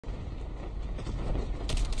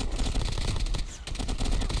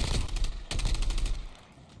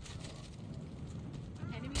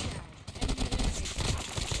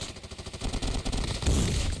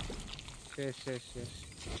Yes.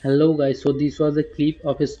 Hello guys, so this was a clip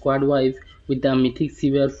of a squad wife with the Mythic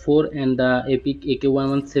CBR4 and the epic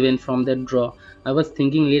AK117 from that draw. I was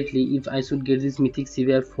thinking lately if I should get this Mythic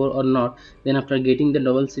CBR4 or not. Then after getting the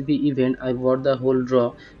double CP event, I bought the whole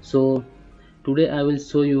draw. So today I will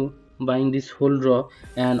show you buying this whole draw,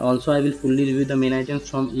 and also I will fully review the main items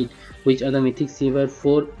from it, which are the Mythic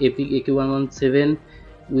CBR4, epic AK117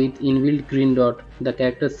 with inbuilt green dot, the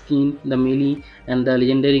character skin, the melee, and the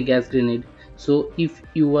legendary gas grenade. So if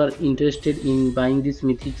you are interested in buying this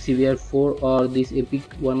Mythic CBR4 or this Epic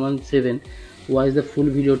 117, watch the full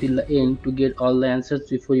video till the end to get all the answers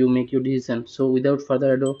before you make your decision. So without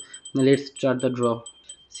further ado, let's start the draw.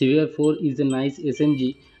 CBR4 is a nice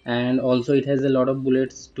SMG, and also it has a lot of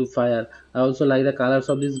bullets to fire. I also like the colors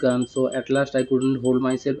of this gun, so at last I couldn't hold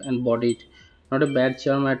myself and bought it. Not a bad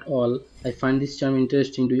charm at all. I find this charm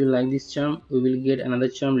interesting. Do you like this charm? We will get another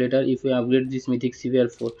charm later if we upgrade this Mythic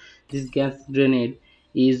CBR4. This gas grenade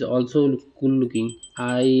is also cool looking.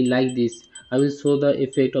 I like this. I will show the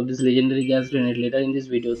effect of this legendary gas grenade later in this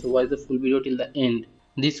video, so watch the full video till the end.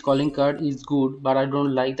 This calling card is good, but I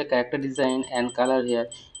don't like the character design and color here.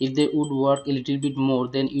 If they would work a little bit more,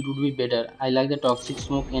 then it would be better. I like the toxic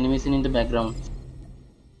smoke animation in the background.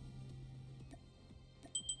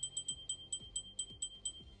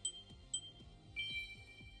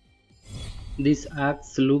 This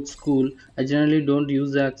axe looks cool. I generally don't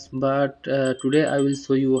use axe, but today I will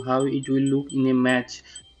show you how it will look in a match.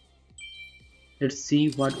 Let's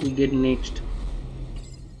see what we get next.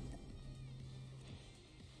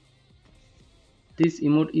 This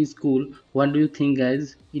emote is cool. What do you think,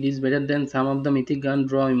 guys? It is better than some of the mythic gun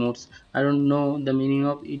draw emotes. I don't know the meaning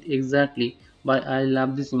of it exactly, but I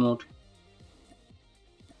love this emote.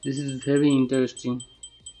 This is very interesting.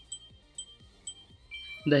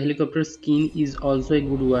 The helicopter skin is also a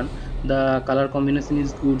good one. The color combination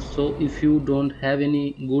is good, so if you don't have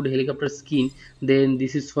any good helicopter skin, then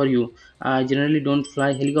this is for you. I generally don't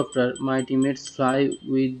fly helicopter. My teammates fly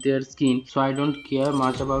with their skin, so I don't care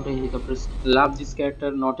much about a helicopter skin. Love this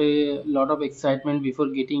character. Not a lot of excitement before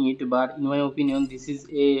getting it, but in my opinion this is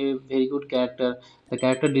a very good character. The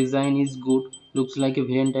character design is good, looks like a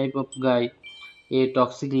villain type of guy, a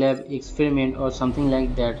toxic lab experiment or something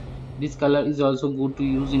like that. This color is also good to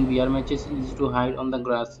use in VR matches, easy to hide on the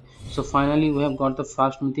grass. So finally we have got the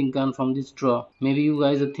first mythic gun from this draw. Maybe you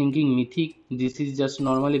guys are thinking mythic, this is just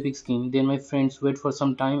normal epic skin. Then my friends, wait for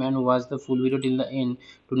some time and watch the full video till the end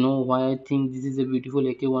to know why I think this is a beautiful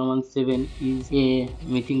AK117 is a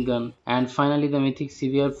mythic gun. And finally the mythic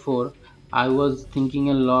CBR4. I was thinking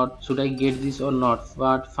a lot, should I get this or not,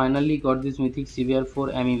 but finally got this mythic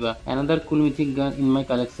CBR4 Amoeba. Another cool mythic gun in my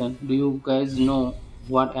collection. Do you guys know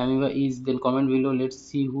what Amoeba is? Then comment below, let's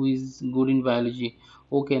see who is good in biology.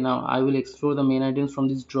 Okay, now I will explore the main items from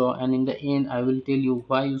this draw, and in the end I will tell you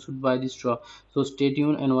why you should buy this draw. So stay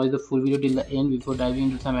tuned and watch the full video till the end. Before diving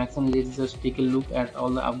into some action, let's just take a look at all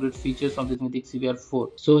the upgrade features of this mythic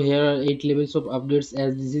CBR4. So here are 8 levels of upgrades,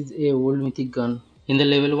 as this is a old mythic gun. In the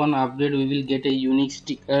level 1 upgrade we will get a unique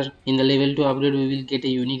sticker. In the level 2 upgrade we will get a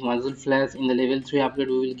unique muzzle flash. In the level 3 upgrade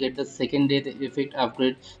we will get the second death effect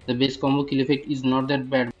upgrade. The base combo kill effect is not that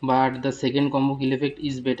bad, but the second combo kill effect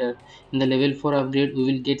is better. In the level 4 upgrade we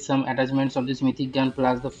will get some attachments of this mythic gun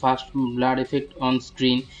plus the fast blood effect on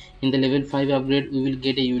screen. In the level 5 upgrade we will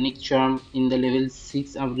get a unique charm. In the level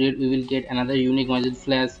 6 upgrade we will get another unique muzzle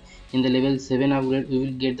flash. In the level 7 upgrade we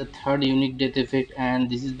will get the third unique death effect, and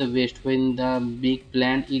this is the best when the big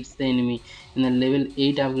plant eats the enemy. In the level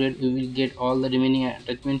 8 upgrade we will get all the remaining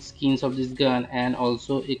attachment skins of this gun and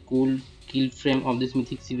also a cool kill frame of this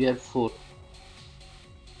mythic CBR4.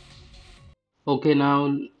 Okay,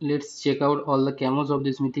 now let's check out all the camos of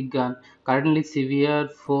this mythic gun. Currently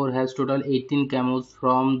CBR4 has total 18 camos.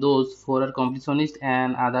 From those 4 are completionist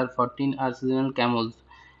and other 14 are seasonal camos.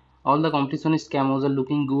 All the completionist camos are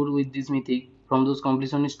looking good with this mythic. From those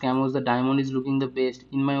completionist camos, the diamond is looking the best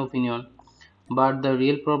in my opinion. But the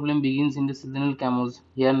real problem begins in the seasonal camos.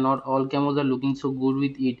 Here not all camos are looking so good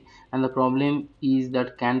with it, and the problem is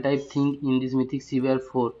that can type thing in this mythic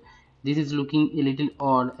CBR4. This is looking a little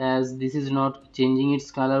odd as this is not changing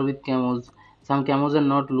its color with camos. Some camos are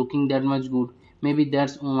not looking that much good. Maybe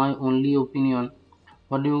that's my only opinion.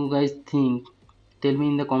 What do you guys think? Tell me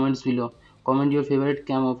in the comments below. Comment your favorite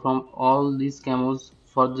camo from all these camos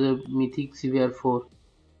for the mythic CBR4.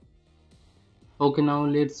 Okay, now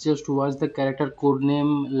let's just watch the character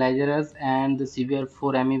codename Lazarus and the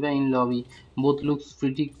CBR4 Amoeba in lobby. Both looks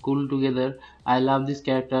pretty cool together. I love this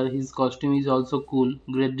character. His costume is also cool.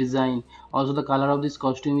 Great design. Also, the color of this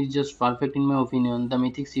costume is just perfect in my opinion. The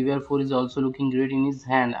Mythic CBR4 is also looking great in his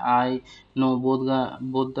hand. I know both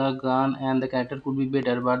the gun and the character could be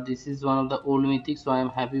better, but this is one of the old Mythics, so I am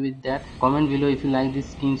happy with that. Comment below if you like these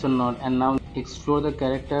skins or not. And now explore the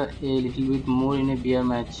character a little bit more in a beer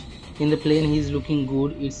match. In the plane, he is looking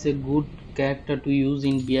good. It's a good character to use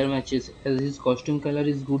in beer matches as his costume color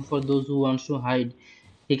is good for those who wants to hide.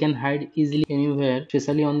 He can hide easily anywhere,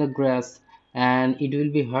 especially on the grass, and it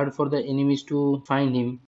will be hard for the enemies to find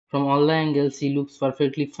him. From all the angles, he looks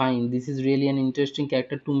perfectly fine. This is really an interesting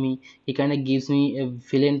character to me. He kinda gives me a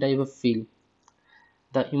villain type of feel.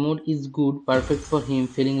 The emote is good, perfect for him,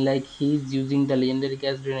 feeling like he is using the legendary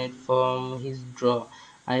gas grenade from his draw.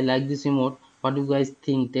 I like this emote. What do you guys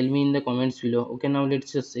think? Tell me in the comments below. Okay, now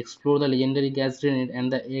let's just explore the legendary gas grenade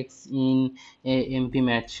and the X in a MP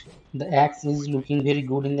match. The axe is looking very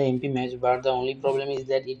good in the MP match, but the only problem is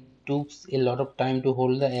that it took a lot of time to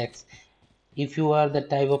hold the axe. If you are the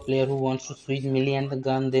type of player who wants to switch melee and the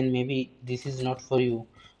gun, then maybe this is not for you.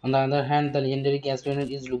 On the other hand, the legendary gas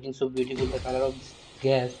grenade is looking so beautiful. The color of this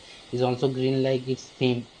gas is also green like its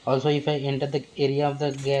theme. Also, if I enter the area of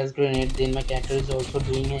the gas grenade, then my character is also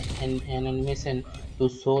doing an animation to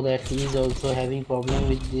show that he is also having problem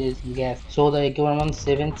with this gas. So the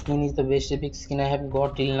AK117 skin is the best epic skin I have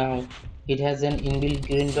got till now. It has an inbuilt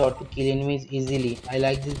green dot to kill enemies easily. I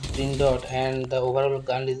like this green dot and the overall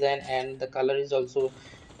gun design and the color is also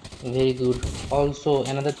very good. Also,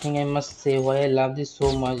 another thing I must say why I love this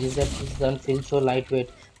so much is that this gun feels so lightweight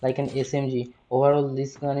like an SMG. Overall,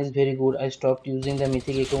 this gun is very good. I stopped using the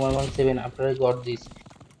Mythic AK117 after I got this.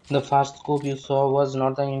 The first scope you saw was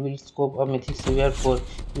not the inbuilt scope of Mythic CBR4.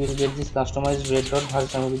 You will get this customized red dot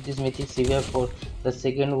version with this Mythic CBR4. The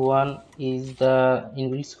second one is the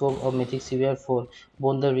inbuilt scope of Mythic CBR4.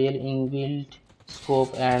 Both the real inbuilt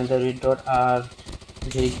scope and the red dot are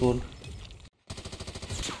very good.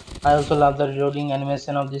 I also love the reloading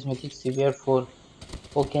animation of this Mythic CBR4.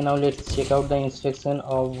 Okay, now let's check out the inspection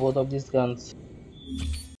of both of these guns.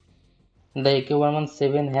 The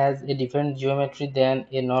AK117 has a different geometry than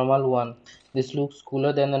a normal one. This looks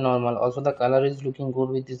cooler than the normal. Also, the color is looking good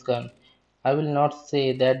with this gun. I will not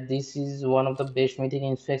say that this is one of the best mythic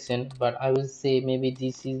inspection, but I will say maybe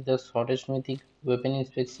this is the shortest mythic weapon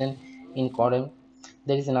inspection in Codename.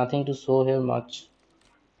 There is nothing to show here much.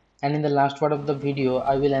 And in the last part of the video,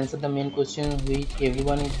 I will answer the main question which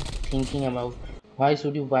everyone is thinking about. Why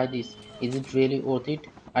should you buy this? Is it really worth it?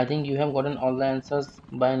 I think you have gotten all the answers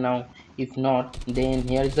by now. If not, then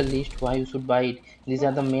here is the list why you should buy it. These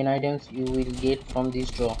are the main items you will get from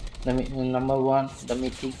this draw. Number 1, the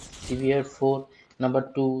Mythic CBR4.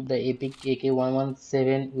 Number 2, the Epic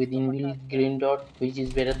AK117 with inbuilt green dot, which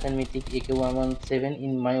is better than Mythic AK117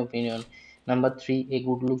 in my opinion. Number 3, a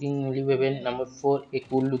good looking melee weapon. Number 4, a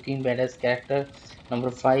cool looking badass character. Number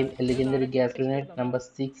 5, a legendary gas grenade. Number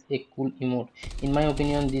 6, a cool emote. In my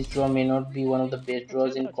opinion, this draw may not be one of the best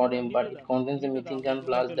draws in CODM, but it contains a mythic gun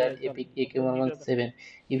plus that epic AK117.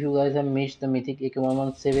 If you guys have missed the mythic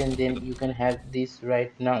AK117, then you can have this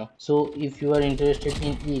right now. So if you are interested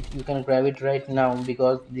in it, you can grab it right now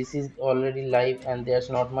because this is already live and there's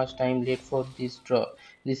not much time left for this draw.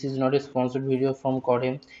 This is not a sponsored video from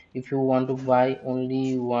CODM. If you want to buy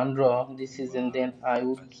only one draw this season, then I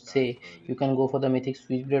would say you can go for the mythic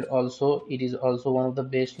switchblade. Also, it is also one of the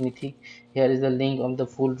best mythic. Here is the link of the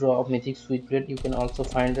full draw of mythic switchblade. You can also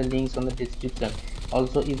find the links on the description.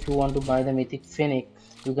 Also, if you want to buy the mythic fennec,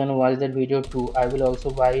 you can watch that video too. I will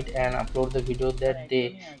also buy it and upload the video that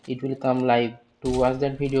day it will come live. To watch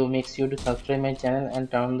that video, make sure to subscribe my channel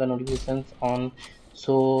and turn the notifications on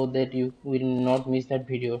so that you will not miss that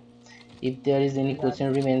video. If there is any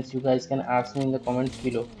question remains, you guys can ask me in the comments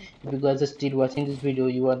below. If you guys are still watching this video,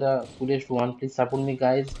 you are the coolest one. Please support me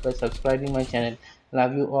guys by subscribing my channel.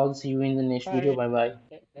 Love you all. See you in the next video. Bye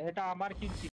bye.